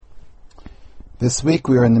This week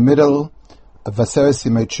we are in the middle of Vaseres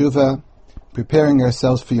Yemei Tshuva, preparing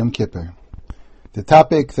ourselves for Yom Kippur. The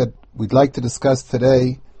topic that we'd like to discuss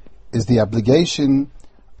today is the obligation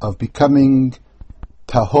of becoming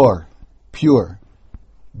tahor, pure,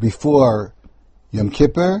 before Yom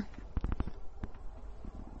Kippur,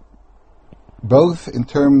 both in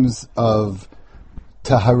terms of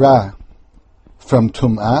tahara from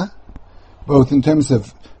tum'ah, both in terms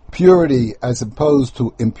of purity as opposed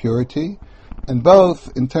to impurity, and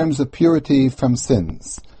both in terms of purity from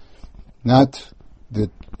sins. Not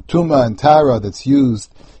the Tumah and Tara that's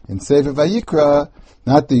used in Sefer Vayikra,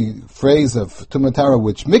 not the phrase of Tumah and Tara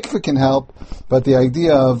which mikveh can help, but the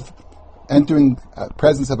idea of entering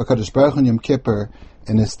presence of HaKadosh Baruch Hu in Yom Kippur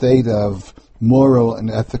in a state of moral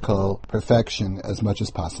and ethical perfection as much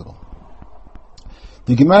as possible.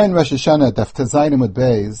 The Gemara in Rosh Hashanah, Daf Tezayin Amud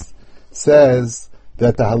Beis, says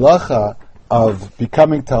that the halacha of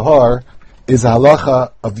becoming tahor is a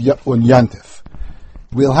halacha of Yantif.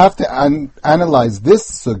 We'll have to analyze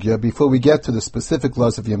this sugya before we get to the specific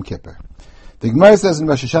laws of Yom Kippur. The Gemara says in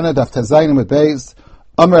Rosh Hashanah, Daf Tezayin Amud Beis,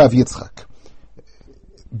 Amar Rav Yitzchak.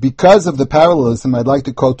 Because of the parallelism, I'd like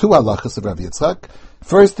to quote two halachas of Rav Yitzchak.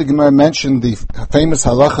 First, the Gemara mentioned the famous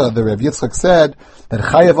halacha that Rav Yitzchak said that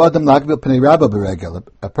Chayav Adam Lagbil Pnei Rabba Beregel.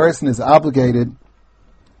 A person is obligated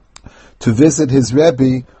to visit his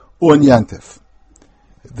Rebbe on Yantif.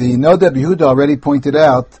 The Nodeh Yehuda already pointed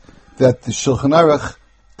out that the Shulchan Aruch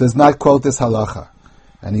does not quote this halacha.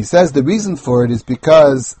 And he says the reason for it is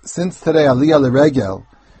because since today Aliyah L'Regel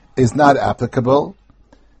is not applicable,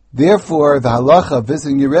 therefore the halacha of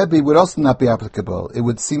visiting your Rebbe would also not be applicable. It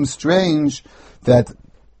would seem strange that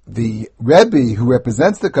the Rebbe who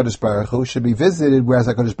represents the Kadosh Baruch Hu should be visited, whereas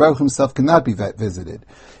the Kadosh Baruch Hu himself cannot be visited.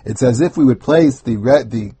 It's as if we would place the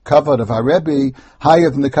kavod of our Rebbe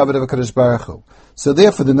higher than the kavod of a Kadosh Baruch Hu. So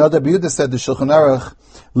therefore, the Nodeh Yehuda said the Shulchan Aruch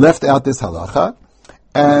left out this halacha,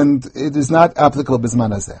 and it is not applicable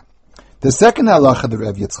b'zman hazeh. The second halacha that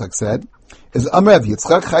Rav Yitzchak said is Amar Rav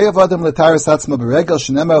Yitzchak Chayav Adam L'Taras Atzma B'Regel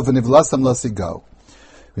Shenemar V'Nivlasam L'Sigo.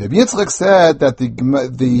 Rav Yitzchak said that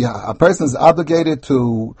a person is obligated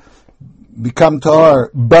to become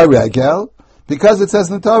tahor b'regel because it says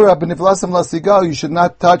in the Torah B'Nivlasam L'Sigo you should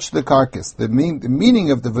not touch the carcass. The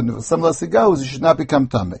meaning of the B'Nivlasam L'Sigo is you should not become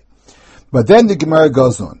tamei. But then the Gemara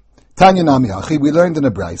goes on. Tanya Nami Achi, we learned in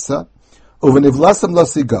a Braisa, Uvenivlasam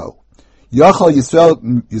Lasigo, Yachal Yisrael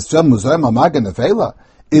Muzayim Amaga Nevela.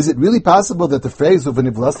 Is it really possible that the phrase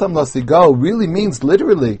Uvenivlasam Lasigo really means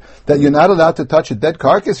literally that you're not allowed to touch a dead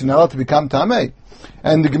carcass, you're not allowed to become tamei?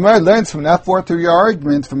 And the Gemara learns from that forth through your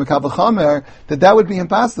argument from a Kal V'chomer that would be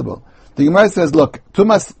impossible. The Gemara says, look,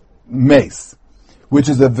 Tumas Meis, which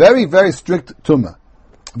is a very, very strict Tumah,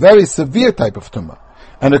 very severe type of Tumah.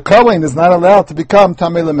 And a Kohen is not allowed to become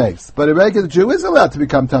Tamei L'Meis. But a regular Jew is allowed to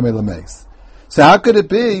become Tamei L'Meis. So how could it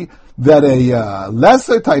be that a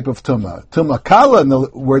lesser type of Tumah Kala, in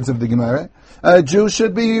the words of the Gemara, a Jew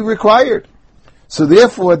should be required? So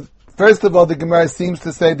therefore, first of all, the Gemara seems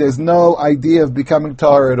to say there's no idea of becoming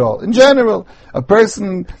Tahor at all. In general,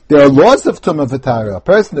 there are laws of Tumah V'Tara. A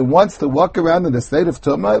person that wants to walk around in the state of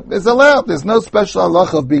Tumah is allowed. There's no special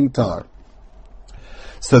halacha of being Tahor.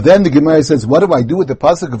 So then the Gemara says, what do I do with the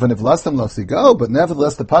pasuk of V'Nivlasam L'Sigo? But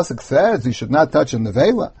nevertheless, the pasuk says you should not touch a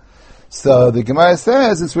nevela. So the Gemara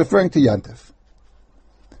says it's referring to Yantif.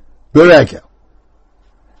 Beregel.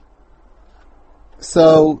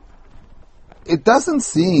 So it doesn't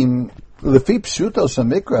seem, Lefi Pshuto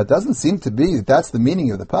Shamikra, it doesn't seem to be that that's the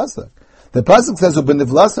meaning of the pasuk. The pasuk says,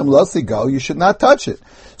 "Ubenivlasam L'Sigo," you should not touch it.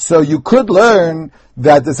 So you could learn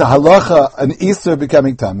that there's a halacha, an Easter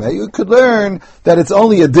becoming tamei. You could learn that it's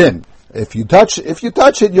only a din. If you touch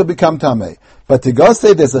it, you'll become tamei. But to go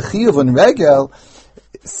say there's a chiyuv on regel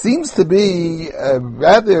seems to be a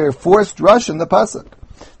rather forced rush in the pasuk.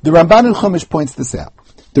 The Ramban in Chumash points this out.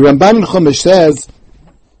 The Ramban in Chumash says,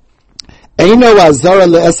 "Eino azara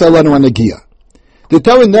le'esalanu anagia." The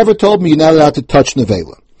Torah never told me you're not allowed to touch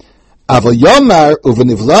nevela. Aval yomar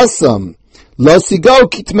uvenivlasam losigo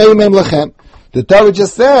kitmei mem lachem. The Torah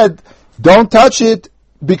just said, don't touch it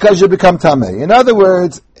because you become tamei. In other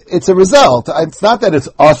words, it's a result. It's not that it's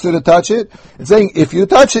also to touch it. It's saying if you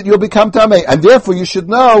touch it, you'll become tamei, and therefore you should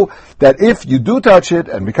know that if you do touch it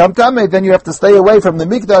and become tamei, then you have to stay away from the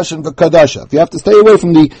mikdash and the kadasha. You have to stay away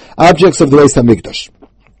from the objects of the Beis Hamikdash.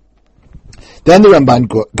 Then the Ramban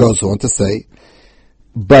goes on to say,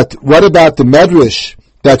 but what about the Medrash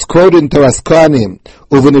that's quoted in Toras Kohanim,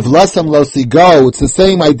 Uvenivlasam Losigo? It's the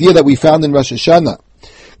same idea that we found in Rosh Hashanah.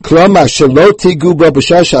 You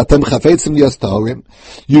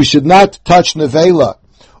should not touch nevela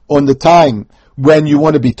on the time when you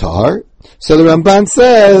want to be tahor. So the Ramban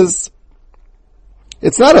says,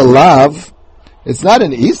 it's not a lav, it's not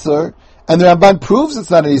an isur, and the Ramban proves it's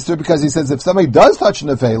not an isur because he says if somebody does touch an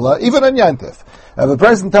avela, even on Yantif, if a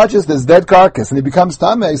person touches this dead carcass and he becomes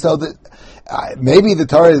tamei, so that maybe the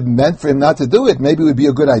Torah meant for him not to do it. Maybe it would be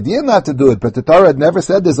a good idea not to do it, but the Torah had never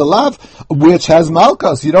said there's a lav which has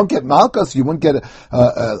malchus. You don't get malchus, you wouldn't get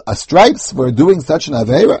a stripes for doing such an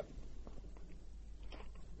avera.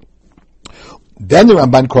 Then the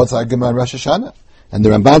Ramban quotes our Gemara Rosh Hashanah, and the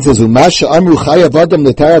Ramban says, "Umasha amru chayav adam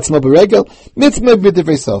l'tar atzmo b'regel mitzvah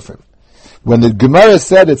b'divrei sofer." When the Gemara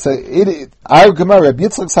said our Gemara Reb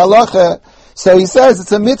Yitzchak's halacha, so he says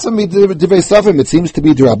it's a mitzvah b'divrei sofer. It seems to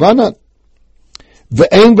be d'Rabbanan.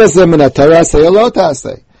 Ve'ein b'zeh min haTorah aseh or lo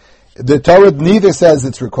ta'aseh. The Torah neither says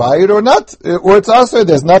it's required or not, or it's also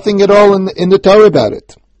there's nothing at all in the Torah about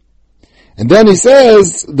it. And then he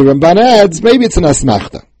says, the Ramban adds, maybe it's an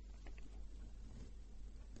asmachta.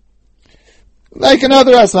 Like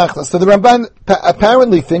another asmachta. So the Ramban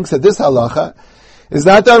apparently thinks that this halacha is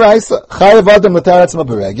not daraisa. Chayav adam l'tar atzmo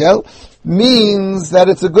b'regel means that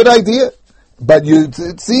it's a good idea, but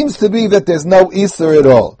it seems to be that there's no isur at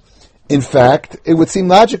all. In fact, it would seem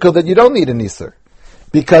logical that you don't need an isur,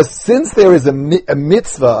 because since there is a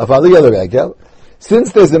mitzvah of aliyah l'regel,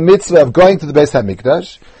 since there's a mitzvah of going to the Beis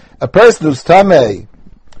Hamikdash, a person who's tamei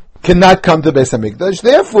cannot come to Beis Hamikdash.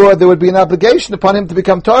 Therefore, there would be an obligation upon him to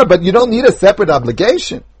become tar, but you don't need a separate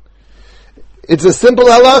obligation. It's a simple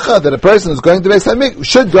halacha that a person who's going to Beis Hamikdash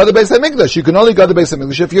should go to Beis Hamikdash. You can only go to Beis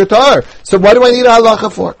Hamikdash if you're tar. So what do I need a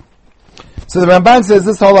halacha for? So the Ramban says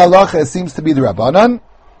this whole halacha seems to be the Rabbanan,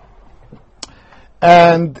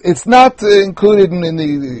 and it's not included in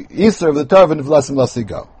the Isser of the Torah and V'lasim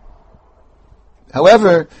Lasigo.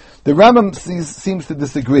 However, the Rambam seems to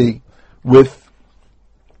disagree with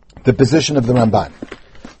the position of the Ramban.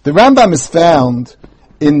 The Rambam is found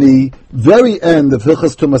in the very end of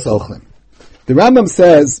Hilchos Tumas Ochlim. The Rambam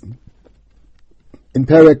says in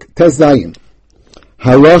Perek Tes Zayin,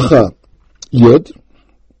 Halacha Yud.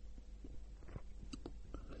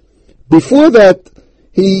 Before that,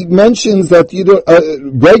 he mentions that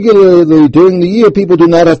regularly during the year people do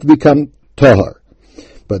not have to become tahar.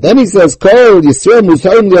 But then he says, Kol Yisrael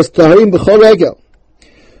Muzarim Lias Taharim B'chol Regel.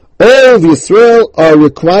 All of Yisrael are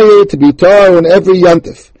required to be tahar on every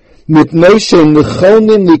yantif.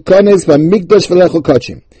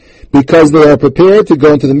 Because they are prepared to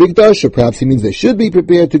go into the Mikdash, or perhaps he means they should be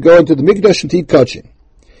prepared to go into the Mikdash and eat kachim.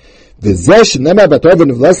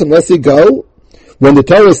 Go. When the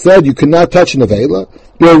Torah said you cannot touch an avela,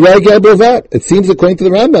 it seems according to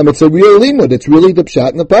the Rambam, it's a real limud. It's really the pshat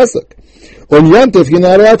and the pasuk. On yantif, you're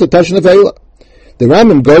not allowed to touch an avela. The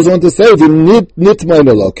Rambam goes on to say, we'll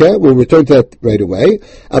return to that right away.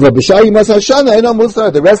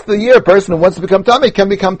 The rest of the year, a person who wants to become tamei can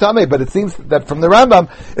become tamei, but it seems that from the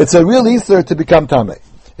Rambam, it's a real Easter to become tamei.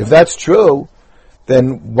 If that's true,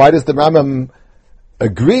 then why does the Rambam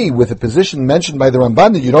agree with the position mentioned by the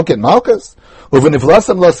Ramban that you don't get malchus?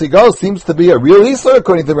 Uvenivlasam lasigo seems to be a real Easter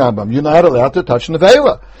according to the Rambam. You're not allowed to touch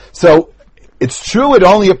nevela. So, it's true it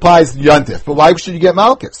only applies to yantif, but why should you get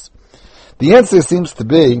malchus? The answer seems to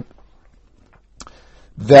be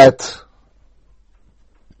that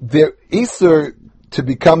the Isur to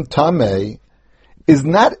become Tameh is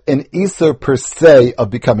not an Isur per se of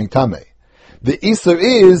becoming Tameh. The Isur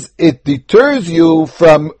is, it deters you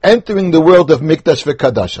from entering the world of Mikdash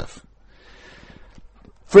v'Kadashav.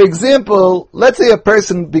 For example, let's say a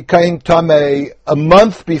person became Tameh a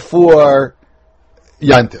month before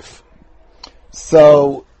Yantif.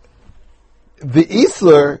 So, the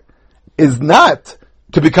Isur is not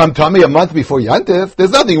to become tamei a month before Yantif.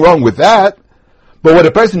 There's nothing wrong with that. But what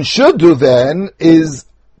a person should do then is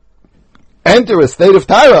enter a state of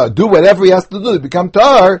Tara, do whatever he has to do to become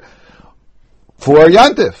Tar for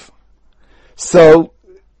Yantif. So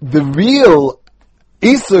the real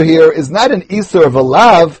Isur here is not an Isur of a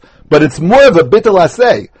lav, but it's more of a bitul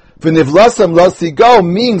aseh. V'nivlasam lasigo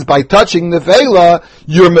means by touching the vela,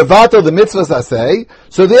 you're mevatel the mitzvahs aseh.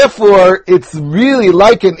 So therefore, it's really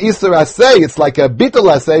like an isur aseh. It's like a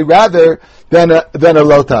bitul aseh rather than a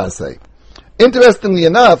lota aseh. Interestingly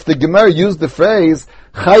enough, the Gemara used the phrase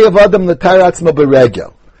chayav adam l'tar atzmo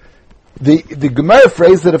b'regel. The Gemara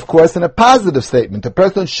phrased it, of course, in a positive statement. A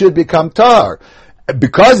person should become tar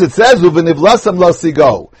because it says v'nivlasam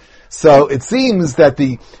lasigo. So it seems that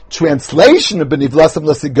the translation of B'nivlasam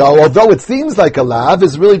L'sigo, although it seems like a lav,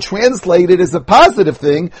 is really translated as a positive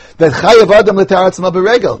thing, that Chayav Adam L'tar Atzmo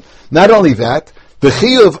B'regel. Not only that, the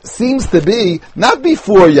Chiyuv seems to be not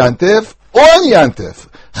before Yantif, on Yantif.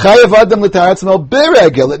 Chayav Adam l'taratzmo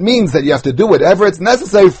beregel. It means that you have to do whatever it's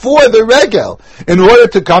necessary for the regel in order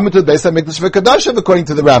to come into the Beis HaMikdash v'Kadashav, according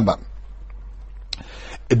to the Rambam.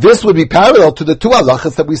 This would be parallel to the two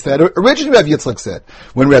halachas that we said originally. Rav Yitzchak said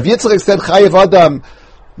when Rav Yitzchak said Chayav Adam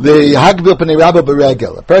lehagbel pnei rabbo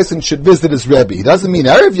beregel, a person should visit his rebbe. He doesn't mean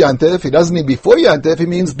erev yantif. He doesn't mean before yantif. He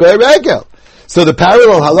means beregel. So the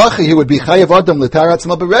parallel halacha here would be Chayav Adam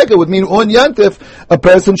l'taratzmo beregel would mean on yantif a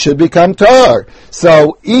person should become tar.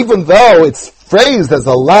 So even though it's phrased as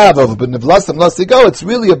a lav of b'nevlasam lasigo, it's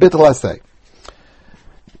really a bittul asay.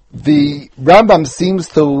 The Rambam seems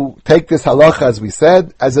to take this halacha, as we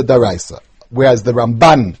said, as a daraisa, whereas the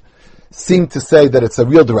Ramban seemed to say that it's a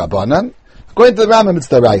real darabanan. According to the Rambam, it's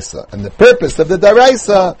daraisa, and the purpose of the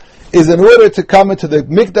daraisa is in order to come into the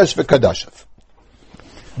Mikdash v'Kadashav.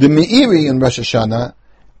 The Meiri in Rosh Hashanah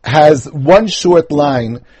has one short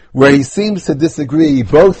line where he seems to disagree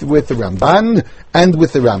both with the Ramban and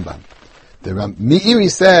with the Rambam. The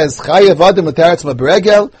Meiri says, Chayav Adam l'taratzmo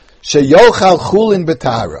beregel, sheyochal chulin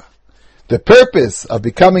b'tara. The purpose of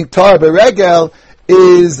becoming tar beregel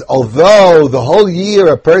is, although the whole year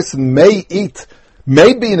a person may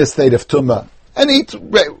be in a state of tumah and eat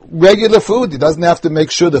regular food, he doesn't have to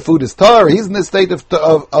make sure the food is tar. He's in a state of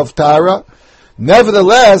tara.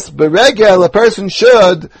 Nevertheless, beregel, a person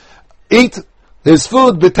should eat his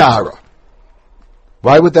food b'tara.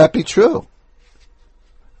 Why would that be true?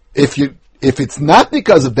 If it's not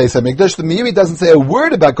because of Beis HaMikdash, the Meiri doesn't say a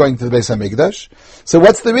word about going to the Beis HaMikdash. So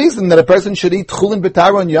what's the reason that a person should eat chulin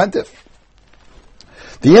b'tara on Yantif?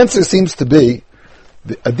 The answer seems to be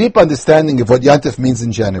a deep understanding of what Yantif means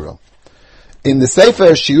in general. In the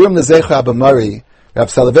Sefer Shiurim L'Zecha Abba Mari, Rav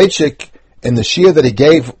Soloveitchik, in the shiur that he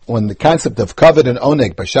gave on the concept of kavod and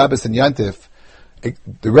oneg by Shabbos and Yantif,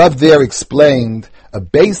 the Rav there explained a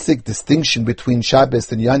basic distinction between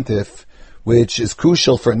Shabbos and Yantif, which is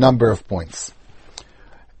crucial for a number of points.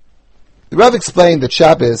 The Rav explained that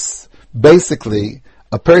Shabbos, basically,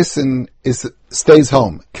 a person stays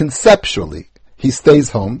home. Conceptually, he stays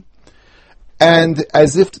home, and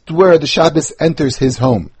as if it were, the Shabbos enters his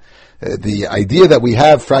home. The idea that we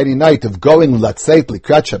have Friday night of going latzeit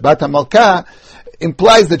likrat Shabbat HaMalkah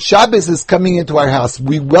implies that Shabbos is coming into our house.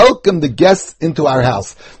 We welcome the guests into our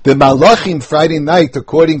house. The Malachim Friday night,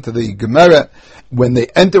 according to the Gemara, when they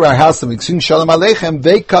enter our house and we Shalom Aleichem,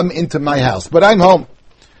 they come into my house, but I'm home.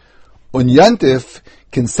 On Yantif,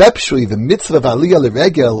 conceptually, the mitzvah of Aliyah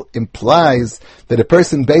L'Regel implies that a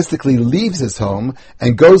person basically leaves his home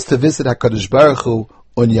and goes to visit HaKadosh Baruch Hu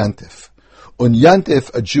on Yantif. On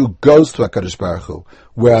Yantif, a Jew goes to HaKadosh Baruch Hu,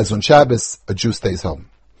 whereas on Shabbos, a Jew stays home.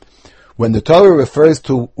 When the Torah refers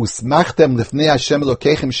to Usmachtem Lifnei Hashem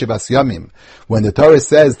Elokeichem Shivas Yamim, when the Torah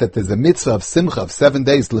says that there's a mitzvah of Simcha of 7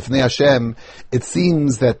 days Lifnei Hashem, it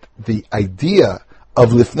seems that the idea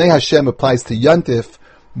of Lifnei Hashem applies to Yantif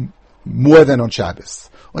more than on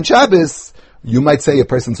Shabbos. On Shabbos, you might say a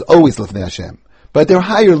person's always Lifnei Hashem, but there are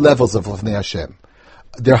higher levels of Lifnei Hashem.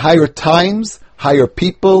 There are higher times, higher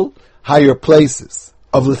people, higher places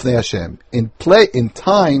of Lifnei Hashem. In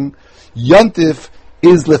time, Yantif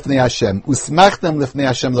is Lifnei Hashem. Usmachtem Lifnei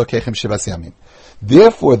Hashem Lokeichem Shivas Yamim.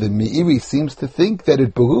 Therefore, the Meiri seems to think that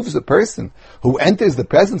it behooves a person who enters the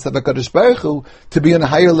presence of HaKadosh Baruch Hu to be on a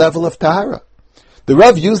higher level of Tahara. The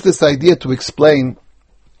Rav used this idea to explain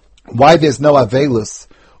why there's no Avelus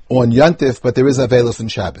on Yantif, but there is Avelus in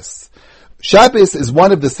Shabbos. Shabbos is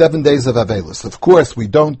one of the 7 days of Avelus. Of course, we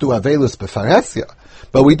don't do Avelus B'Faresya,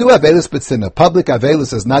 but we do Avelus B'Tzina. Public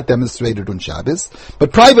Avelus is not demonstrated on Shabbos,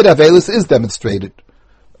 but private Avelus is demonstrated.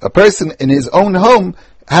 A person in his own home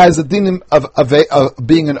has a dinim of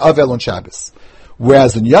being an Avel on Shabbos.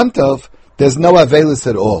 Whereas in Yom Tov, there's no Avelus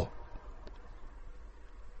at all.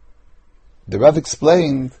 The Rav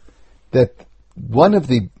explained that one of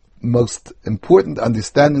the most important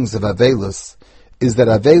understandings of Avelus is that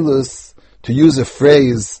Avelus, to use a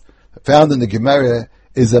phrase found in the Gemara,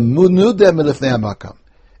 is a munuda milifnei hamakam.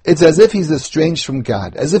 It's as if he's estranged from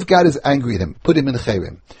God, as if God is angry at him, put him in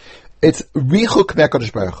cherim. It's richuk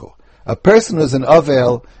me'HaKadosh Baruch Hu. A person who's an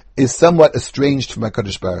Avel is somewhat estranged from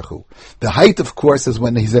HaKadosh Baruch Hu. The height, of course, is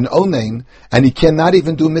when he's an Onein, and he cannot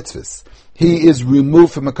even do mitzvahs. He is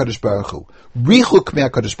removed from HaKadosh Baruch Hu. Richuk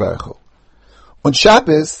me'HaKadosh Baruch Hu. On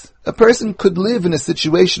Shabbos, a person could live in a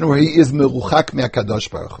situation where he is meruchak me'HaKadosh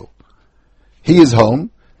Baruch Hu. He is home,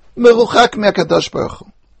 meruchak me'HaKadosh Baruch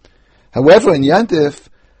Hu. However, in Yantif,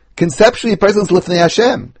 conceptually, a person's lifnei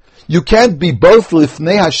Hashem. You can't be both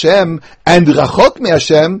lifnei Hashem and rachok me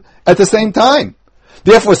Hashem at the same time.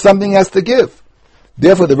 Therefore, something has to give.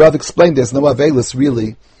 Therefore, the Rav explained there's no Avelus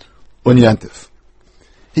really on Yantif.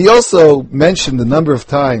 He also mentioned a number of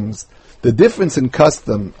times the difference in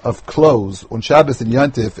custom of clothes on Shabbos and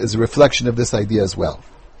Yantif is a reflection of this idea as well.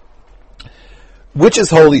 Which is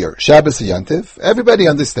holier, Shabbos or Yantif? Everybody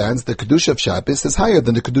understands the Kedusha of Shabbos is higher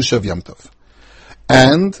than the Kedusha of Yom Tov.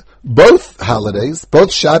 And both holidays,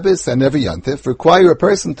 both Shabbos and every Yantif, require a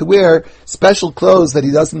person to wear special clothes that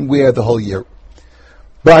he doesn't wear the whole year.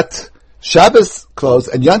 But Shabbos clothes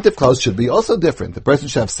and Yantif clothes should be also different. The person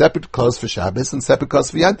should have separate clothes for Shabbos and separate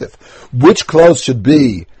clothes for Yantif. Which clothes should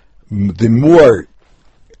be the more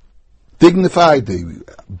dignified, the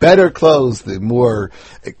better clothes, the more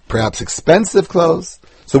perhaps expensive clothes?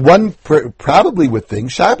 So one probably would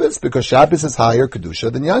think Shabbos, because Shabbos is higher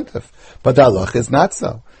Kedusha than Yantif. But the halacha is not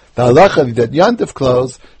so. The halacha is that Yantif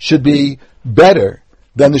clothes should be better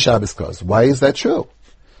than the Shabbos clothes. Why is that true?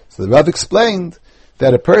 So the Rav explained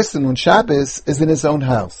that a person on Shabbos is in his own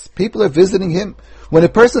house. People are visiting him. When a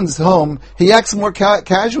person's home, he acts more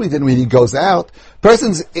casually than when he goes out.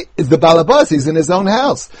 Person's is the balabas, he's in his own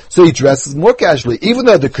house. So he dresses more casually, even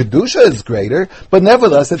though the Kedusha is greater, but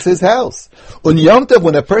nevertheless it's his house. On Yom Tov,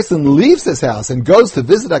 when a person leaves his house and goes to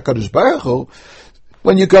visit HaKadosh Baruch Hu,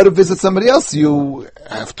 when you go to visit somebody else, you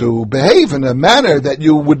have to behave in a manner that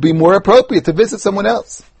you would be more appropriate to visit someone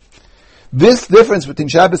else. This difference between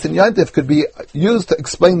Shabbos and Yantif could be used to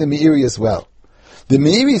explain the Meiri as well. The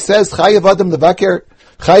Meiri says, Chayav Adam levaker,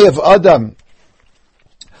 Chayav Adam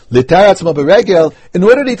l'tara atzmo beregel, in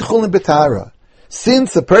order to chulin betara.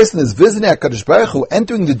 Since a person is visiting HaKadosh Baruch Hu,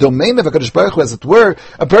 entering the domain of HaKadosh Baruch Hu, as it were,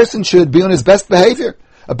 a person should be on his best behavior.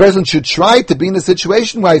 A person should try to be in a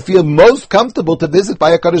situation where I feel most comfortable to visit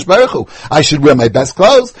by HaKadosh Baruch Hu. I should wear my best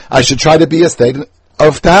clothes. I should try to be a state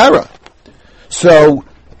of tahara. So,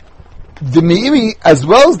 the Meiri, as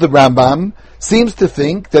well as the Rambam, seems to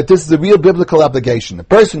think that this is a real biblical obligation. A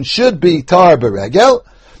person should be tar beregel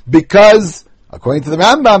because, according to the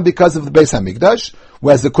Rambam, because of the Beis HaMikdash,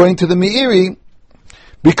 whereas according to the Meiri,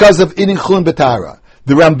 because of inin chulin betara.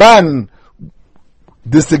 The Ramban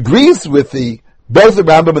disagrees with both the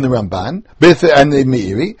Rambam and the Ramban, and the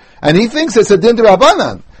Meiri, and he thinks it's a din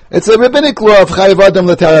d'Rabbanan. It's a rabbinic law of chayav adam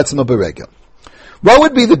l'tara atzmo beregel. What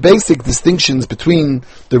would be the basic distinctions between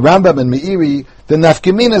the Rambam and Meiri, the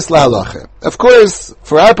nafkeminas lahalacha? Of course,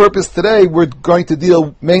 for our purpose today, we're going to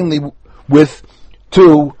deal mainly with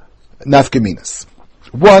two nafkeminas.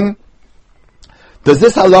 One, does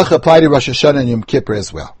this halacha apply to Rosh Hashanah and Yom Kippur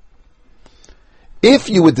as well? If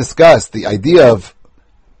you would discuss the idea of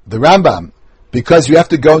the Rambam, because you have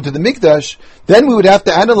to go into the Mikdash, then we would have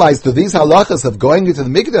to analyze, do these halachas of going into the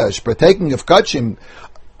Mikdash, partaking of kachim,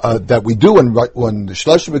 that we do on the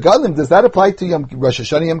Shlosh Regalim, does that apply to Rosh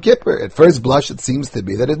Hashanah Yom Kippur? At first blush, it seems to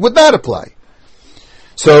be that it would not apply.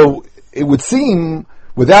 So, it would seem,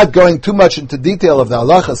 without going too much into detail of the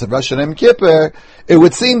halachas of Rosh Hashanah Yom Kippur, it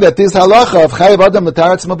would seem that this halacha of Chayav Adam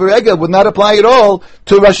l'tara atzmo beregel would not apply at all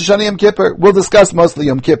to Rosh Hashanah Yom Kippur. We'll discuss mostly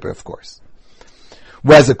Yom Kippur, of course.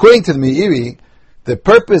 Whereas according to the Meiri, the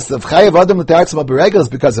purpose of Chayav Adam l'tara atzmo beregel is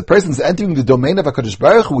because a person's entering the domain of HaKadosh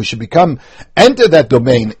Baruch Hu, we should enter that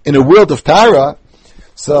domain in a world of Tara.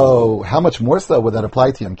 So, how much more so would that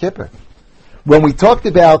apply to Yom Kippur? When we talked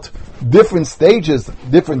about different stages,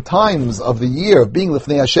 different times of the year of being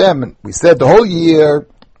Lifnei Hashem, we said the whole year,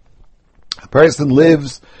 a person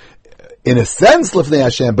lives, in a sense, Lifnei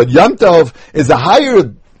Hashem, but Yom Tov is a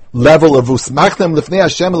higher level of Usmachtem Lifnei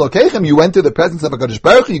Hashem Elokechem. You enter the presence of HaKadosh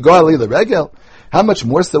Baruch Hu, you go Alei L'Regel. How much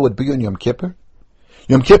more so would be on Yom Kippur?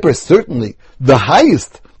 Yom Kippur is certainly the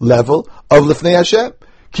highest level of Lifnei Hashem.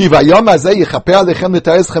 Ki vayom hazeh yichaper alechem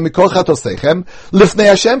l'tareschem mikol chatosechem Lifnei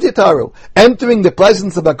Hashem titaru. Entering the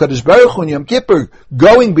presence of HaKadosh Baruch Hu on Yom Kippur,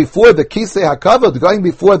 going before the Kisei HaKavod, going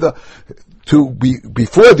before the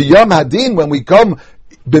Yom Hadin, when we come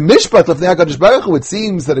b'mishpat Lifnei HaKadosh Baruch Hu, it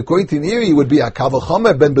seems that according to Meiri, it would be a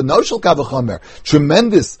kavachomer, ben benoshel kavachomer.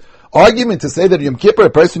 Tremendous argument to say that Yom Kippur a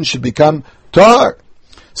person should become tar.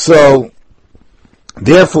 So,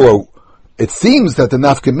 therefore, it seems that the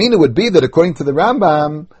nafkamina would be that according to the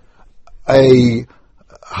Rambam,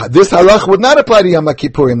 this halach would not apply to Yom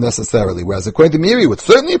Kippurim necessarily, whereas according to Meiri, it would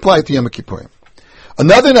certainly apply to Yom Kippurim.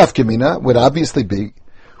 Another nafkamina would obviously be,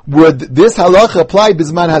 would this halach apply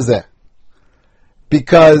bisman hazeh?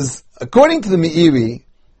 Because according to the Meiri,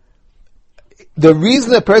 the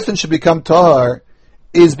reason a person should become tar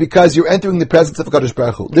is because you're entering the presence of HaKadosh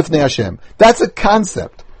Baruch Hu, Lifnei Hashem. That's a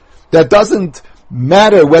concept that doesn't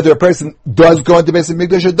matter whether a person does go into Beis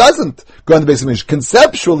HaMikdash or doesn't go into Beis HaMikdash.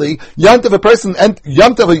 Conceptually, Yom Tov a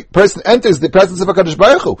person enters the presence of HaKadosh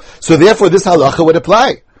Baruch Hu. So therefore this halacha would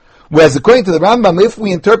apply. Whereas according to the Rambam, if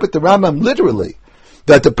we interpret the Rambam literally,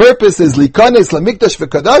 that the purpose is likanes lamikdash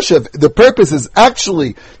v'kadashav, the purpose is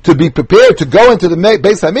actually to be prepared to go into the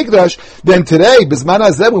Beis HaMikdash, then today, Bisman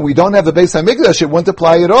Hazeh, when we don't have the Beis HaMikdash, it wouldn't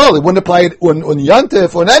apply at all. It wouldn't apply on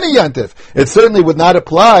Yantif, on any Yantif. It certainly would not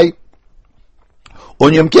apply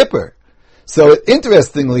on Yom Kippur. So,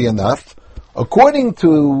 interestingly enough, according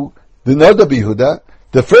to the Noda B'Yehuda,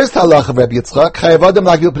 the first halach of Rabbi Yitzchak, Chayav Adam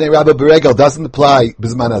Lagil Pnei Rabba Beregel, doesn't apply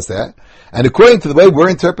Bisman Hazeh. And according to the way we're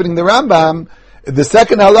interpreting the Rambam, the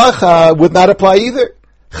second halacha would not apply either.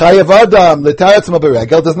 Chayav Adam L'Tayatzma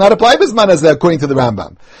Beregel does not apply Bisman Hazeh according to the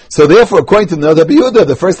Rambam. So therefore, according to the Noda B'Yehuda,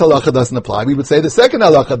 the first halacha doesn't apply. We would say the second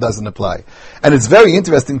halacha doesn't apply. And it's very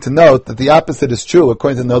interesting to note that the opposite is true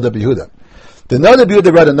according to the Noda B'Yehuda. The Noda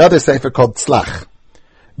B'Yehuda read another sefer called Tzlach.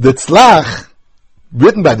 The Tzlach,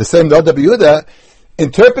 written by the same Noda B'Yehuda,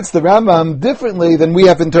 interprets the Rambam differently than we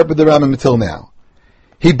have interpreted the Rambam until now.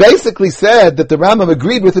 He basically said that the Rambam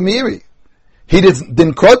agreed with the Meiri. He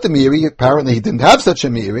didn't quote the Meiri, apparently he didn't have such a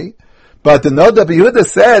Meiri, but the Noda B'Yehuda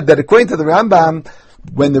said that according to the Rambam,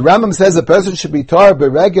 when the Rambam says a person should be tar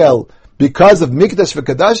beregel because of Mikdash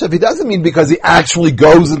v'Kadashav, he doesn't mean because he actually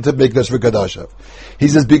goes into Mikdash v'Kadashav. He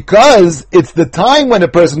says because it's the time when a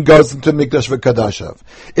person goes into Mikdash v'Kadashav.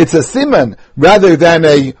 It's a siman rather than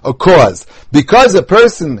a cause. Because a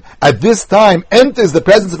person at this time enters the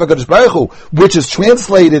presence of HaKadosh Baruch Hu, which is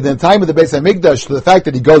translated in the time of the Beis HaMikdash to the fact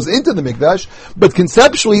that he goes into the Mikdash, but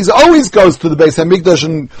conceptually he always goes to the Beis HaMikdash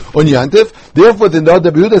on Yantif. Therefore the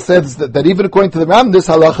Noda B'Yehuda says that even according to the Ram, this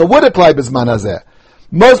halacha would apply Bisman Hazeh.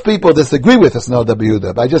 Most people disagree with this Noda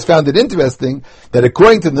B'Yehuda, but I just found it interesting that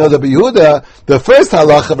according to the Noda B'Yehuda, the first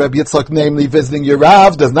halacha of Rabbi Yitzchak, namely visiting your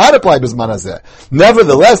Rav, does not apply Bisman Hazeh.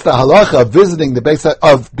 Nevertheless, the halacha of visiting the base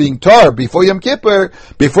of being tar before Yom Kippur,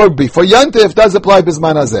 before Yantif, does apply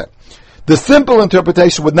Bisman Hazeh. The simple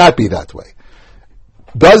interpretation would not be that way.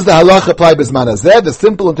 Does the halacha apply Bisman Hazeh? The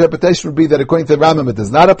simple interpretation would be that according to the Rambam it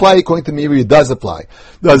does not apply, according to Meiri it does apply.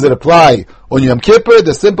 Does it apply on Yom Kippur?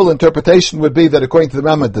 The simple interpretation would be that according to the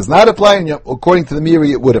Rambam it does not apply, and according to the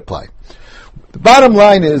Meiri it would apply. The bottom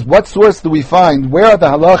line is, what source do we find? Where are the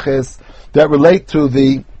halachas that relate to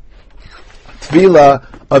the Tefillah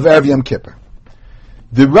of Erev Yom Kippur?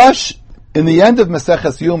 The Rosh, in the end of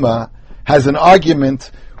Maseches Yuma, has an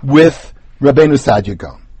argument with Rabbeinu Sadia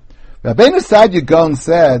Gaon. Rabbeinu Sadia Gaon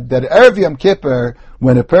said that Erev Yom Kippur,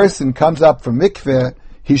 when a person comes up from mikveh,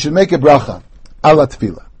 he should make a bracha, ala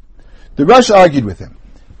tefillah. The Rosh argued with him,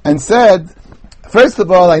 and said, first of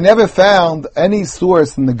all, I never found any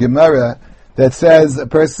source in the Gemara that says a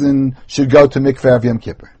person should go to mikveh Erev Yom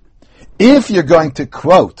Kippur. If you're going to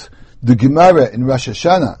quote the Gemara in Rosh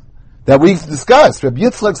Hashanah, that we've discussed, Rabbi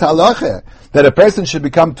Yitzchak's halacha, that a person should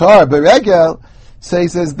become tar beregel, so he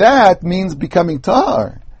says that means becoming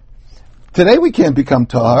tar. Today we can't become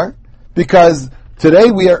tahar, because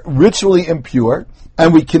today we are ritually impure,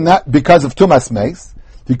 and we cannot, because of tumas meis,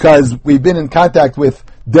 because we've been in contact with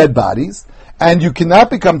dead bodies, and you cannot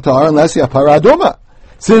become tahar unless you have paraduma.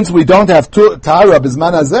 Since we don't have tahara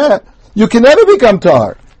bisman hazeh, you can never become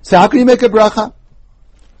tahar. So how can you make a bracha?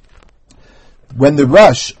 When the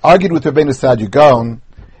Rosh argued with Rabbeinu Sadia Gaon,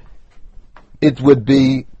 it would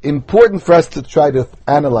be important for us to try to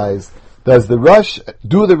analyze, does Rabbeinu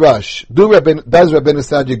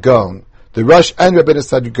Sadia Gaon, the Rosh and Rabbeinu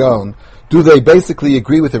Sadia Gaon, do they basically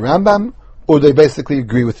agree with the Rambam, or do they basically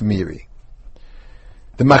agree with Meiri?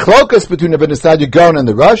 The machlokas between Rabbeinu Sadia Gaon and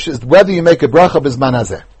the Rosh is whether you make a bracha bisman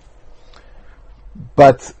hazeh.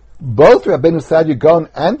 But both Rabbeinu Sadia Gaon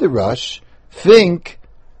and the Rosh think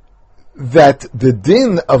that the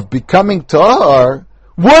din of becoming tahar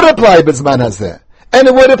would apply bisman hazeh, and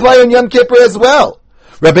it would apply on Yom Kippur as well.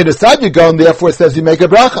 Rabbeinu Sadia Gaon therefore says you make a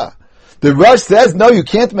bracha. The Rosh says no, you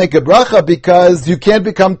can't make a bracha because you can't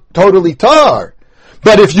become totally tahar.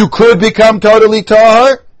 But if you could become totally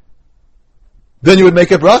tahar, then you would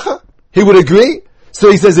make a bracha. He would agree.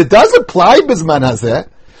 So he says it does apply bisman hazeh.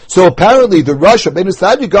 So apparently the Rosh, Rabbeinu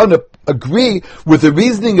Sadia Gaon, agree with the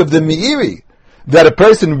reasoning of the Meiri that a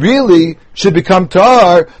person really should become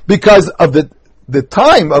tahar because of the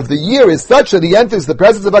time of the year is such that he enters the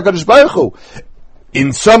presence of HaKadosh Baruch Hu.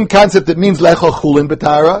 In some concept it means lechol chulin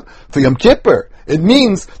b'tahara. For Yom Kippur, it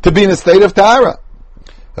means to be in a state of tahara.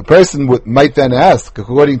 A person might then ask,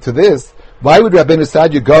 according to this, why would Rabbeinu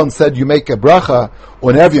Sadia Gaon said you make a bracha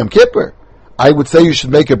on Erev Yom Kippur? I would say you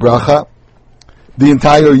should make a bracha the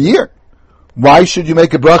entire year. Why should you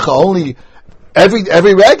make a bracha only every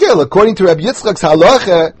regel? According to Rabbi Yitzchak's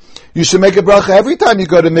halacha, you should make a bracha every time you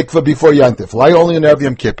go to mikveh before Yantif. Why only on Erev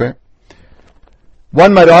Yom Kippur?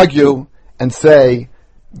 One might argue and say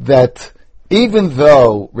that even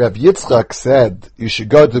though Rabbi Yitzchak said you should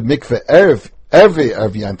go to mikveh Erev every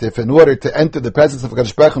Erev Yantif in order to enter the presence of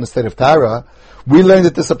HaKadosh Baruch Hu in a state of Tahara, we learned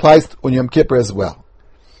that this applies on Yom Kippur as well.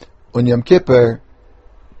 On Yom Kippur,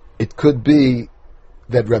 it could be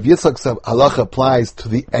that Rav Yitzchak's halacha applies to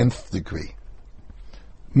the nth degree.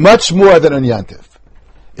 Much more than on Yantif.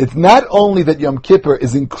 It's not only that Yom Kippur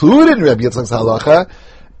is included in Rav Yitzchak's halacha,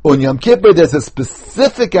 on Yom Kippur there's a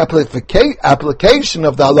specific application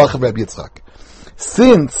of the halacha of Rav Yitzchak.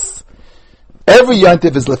 Since every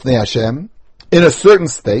Yantif is Lifnei Hashem, in a certain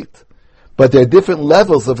state, but there are different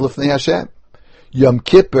levels of Lifnei Hashem. Yom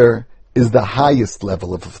Kippur is the highest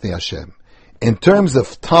level of Lifnei Hashem. In terms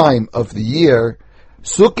of time of the year,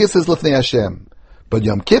 Sukkot is Lifnei Hashem. But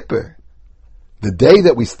Yom Kippur, the day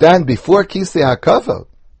that we stand before Kisei HaKavod,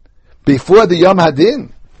 before the Yom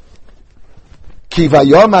Hadin, Ki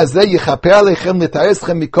vayom hazeh yichaper aleichem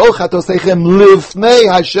litareschem mikol chatoseichem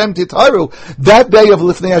lifnei Hashem titaru. That day of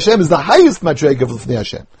Lifnei Hashem is the highest madreg of Lifnei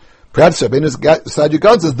Hashem. Perhaps Rabbeinu Saadia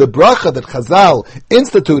Gaon says the bracha that Chazal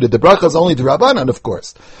instituted, the bracha is only the Rabbanan, of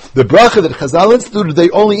course. The bracha that Chazal instituted, they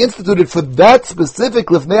only instituted for that specific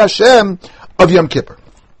Lifnei Hashem of Yom Kippur.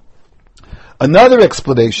 Another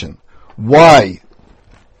explanation why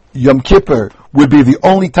Yom Kippur would be the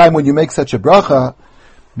only time when you make such a bracha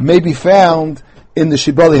may be found in the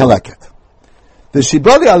Shibbolei Haleket. The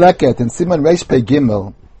Shibbolei Haleket in Siman Reish Pei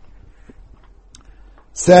Gimel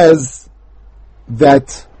says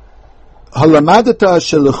that Halamadata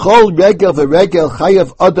shelechol regel v'regel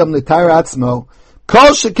chayav adam l'tar atzmo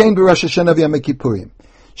kol shekain b'Rosh Hashanah v'Yom Kippurim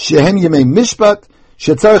shehem yemei mishpat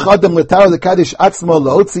shetzarich adam l'tar l'kadosh atzmo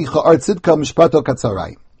la'otzi cha'ar tzidka mishpato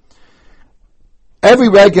katzarai. Every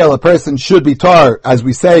regel a person should be tar, as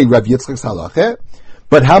we say, Rav Yitzchak's halacha,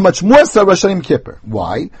 but how much more so Rosh Hashanah Kippur?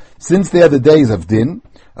 Why? Since they are the days of din,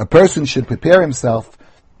 a person should prepare himself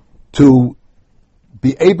to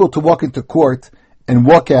be able to walk into court and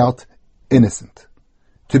walk out innocent,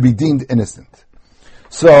 to be deemed innocent.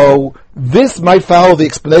 So this might follow the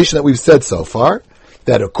explanation that we've said so far,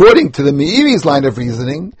 that according to the Meiri's line of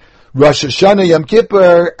reasoning, Rosh Hashanah Yom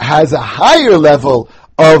Kippur has a higher level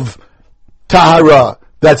of tahara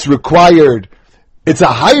that's required. It's a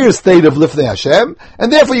higher state of Lifnei Hashem,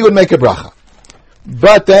 and therefore you would make a bracha.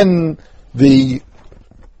 But then the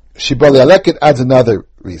Shibbolei Haleket adds another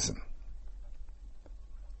reason.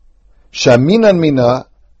 Shaminan mina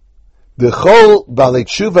the chol balei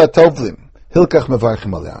tshuva tovlim hilkach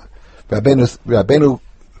mevarchim aleh. Rabbeinu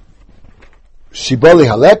Shibbolei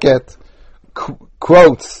Haleket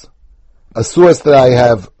quotes a source that I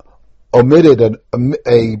have omitted,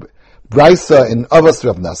 a brisa in Avos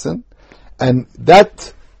Rav Nassan, and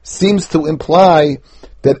that seems to imply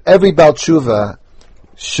that every Baal Tshuva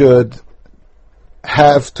should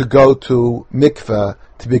have to go to mikveh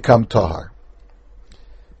to become tahar.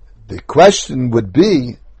 The question would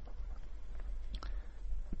be,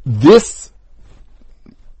 this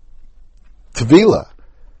tvila,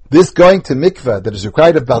 this going to mikveh that is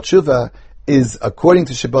required of Baal Tshuva, is, according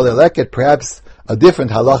to Shibbolei Haleket, perhaps a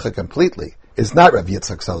different halacha completely. It's not Rav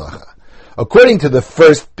Yitzchak's halacha. According to the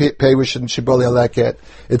first Perush in Shibbolei Haleket,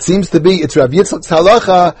 it seems to be it's Rav Yitzchak's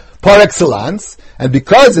halacha par excellence, and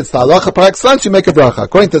because it's the halacha par excellence, you make a bracha.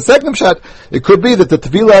 According to the second shot, it could be that the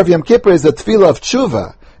tefillah of Yom Kippur is a tefillah of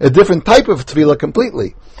tshuva, a different type of tefillah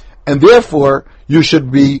completely, and therefore you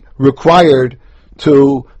should be required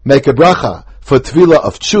to make a bracha for tefillah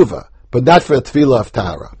of tshuva, but not for a tefillah of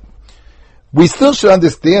tahara. We still should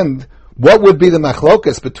understand what would be the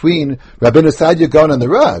machlokas between Rabbeinu Saadia Gaon and the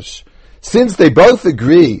Rosh. Since they both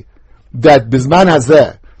agree that Bizman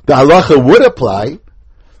Hazeh, the halacha would apply,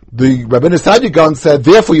 the Rabbeinu Saadia Gaon said,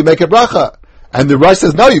 therefore you make a bracha. And the Rosh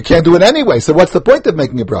says, no, you can't do it anyway, so what's the point of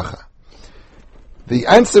making a bracha? The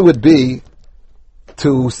answer would be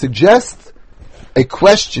to suggest a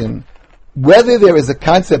question whether there is a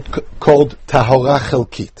concept called tahora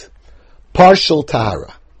chelkit, partial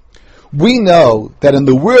tahara. We know that in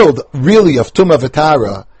the world really of Tumah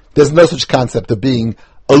v'Tahara, there's no such concept of being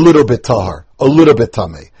a little bit tahar, a little bit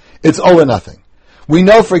tamei. It's all or nothing. We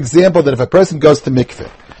know, for example, that if a person goes to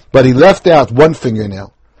mikveh, but he left out one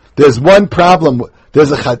fingernail, there's one problem,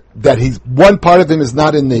 one part of him is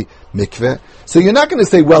not in the mikveh, so you're not going to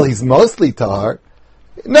say, well, he's mostly tahar.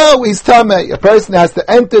 No, he's tamei. A person has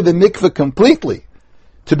to enter the mikveh completely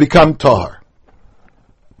to become tahar.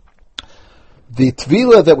 The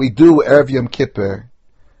tefillah that we do Erev Yom Kippur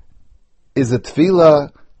is a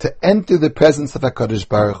tefillah to enter the presence of HaKadosh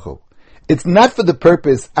Baruch Hu. It's not for the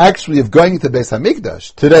purpose actually of going to Beis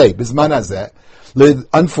HaMikdash. Today, Bizman Hazeh,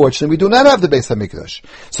 unfortunately, we do not have the Beis HaMikdash.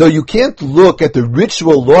 So you can't look at the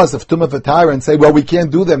ritual laws of Tumah v'Tahara and say, well, we can't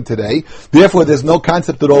do them today, therefore there's no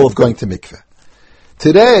concept at all of going to mikveh.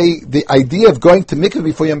 Today, the idea of going to mikveh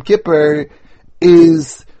before Yom Kippur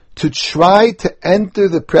is to try to enter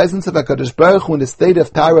the presence of HaKadosh Baruch Hu in a state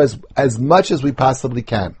of tahara as much as we possibly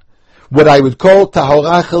can. What I would call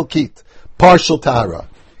tahara chilkit, partial tahara.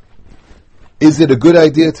 Is it a good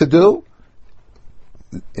idea to do?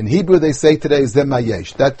 In Hebrew they say today,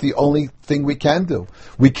 zemayesh. That's the only thing we can do.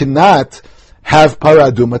 We cannot have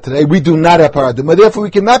paraduma today. We do not have paraduma. Therefore we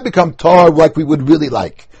cannot become tahar like we would really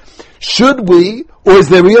like. Should we, or is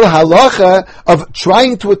there real halacha of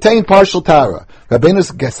trying to attain partial tahara? Rabbeinu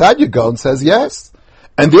Gesadia Gaon says yes.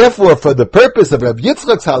 And therefore, for the purpose of Rabbi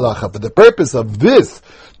Yitzchak's halacha, for the purpose of this,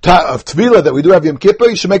 of tefillah that we do have Yom Kippur,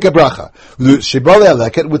 you should make a bracha. Shibbolei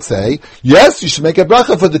Aleket would say, yes, you should make a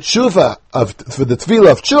bracha for the tshuva, for the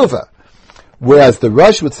tefillah of tshuva. Whereas the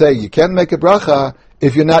Rosh would say, you can't make a bracha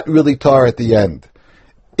if you're not really tar at the end.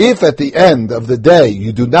 If at the end of the day,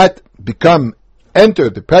 you do not enter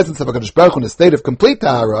the presence of HaKadosh Baruch Hu in a state of complete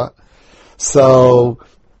tahara, so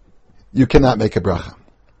you cannot make a bracha.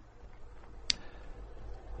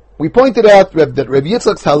 We pointed out that Rabbi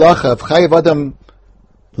Yitzchak's halacha of Chayav Adam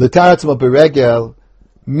L'Taratzmo Beregel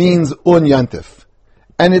means un yantif.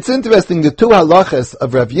 And it's interesting, the two halachas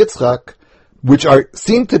of Rabbi Yitzchak, which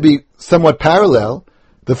seem to be somewhat parallel.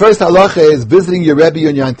 The first halacha is visiting your Rebbe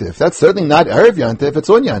on yantif. That's certainly not Erev yantif, it's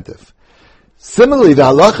un yantif. Similarly, the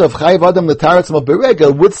halacha of Chayav Adam L'Taratzmo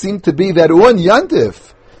Beregel would seem to be that un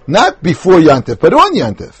yantif, not before yantif, but un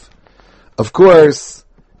yantif. Of course,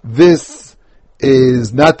 this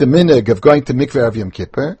is not the minhag of going to mikveh of Yom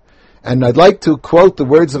Kippur, and I'd like to quote the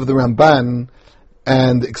words of the Ramban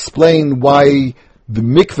and explain why the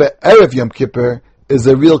mikveh erev Yom Kippur is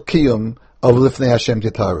a real kiyum of Lifnei Hashem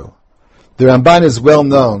Titaru. The Ramban is well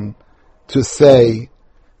known to say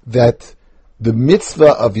that the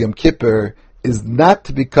mitzvah of Yom Kippur is not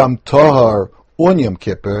to become tohar on Yom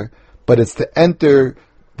Kippur, but it's to enter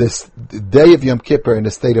the day of Yom Kippur in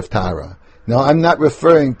a state of tahara. Now, I'm not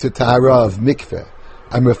referring to tahara of mikveh.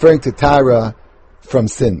 I'm referring to tahara from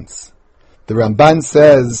sins. The Ramban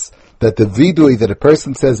says that the vidui that a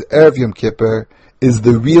person says Erev Yom Kippur is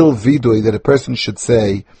the real vidui that a person should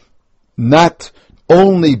say, not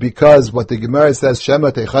only because what the Gemara says,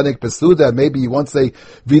 Shema Techanik Pesuda, maybe you won't say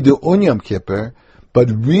vidu on Yom Kippur, but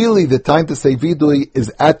really the time to say vidui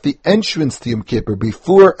is at the entrance to Yom Kippur,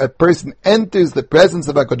 before a person enters the presence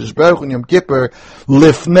of HaKadosh Baruch Hu in Yom Kippur,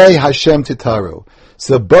 Lifnei Hashem Titaru.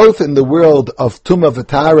 So both in the world of Tumah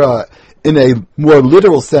V'Tara, in a more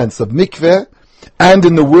literal sense of mikveh, and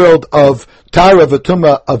in the world of Tara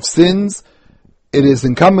V'Tumah of sins, it is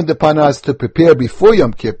incumbent upon us to prepare before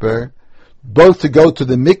Yom Kippur, both to go to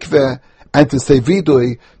the mikveh and to say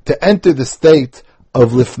vidui, to enter the state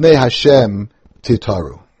of Lifnei Hashem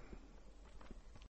Titaru.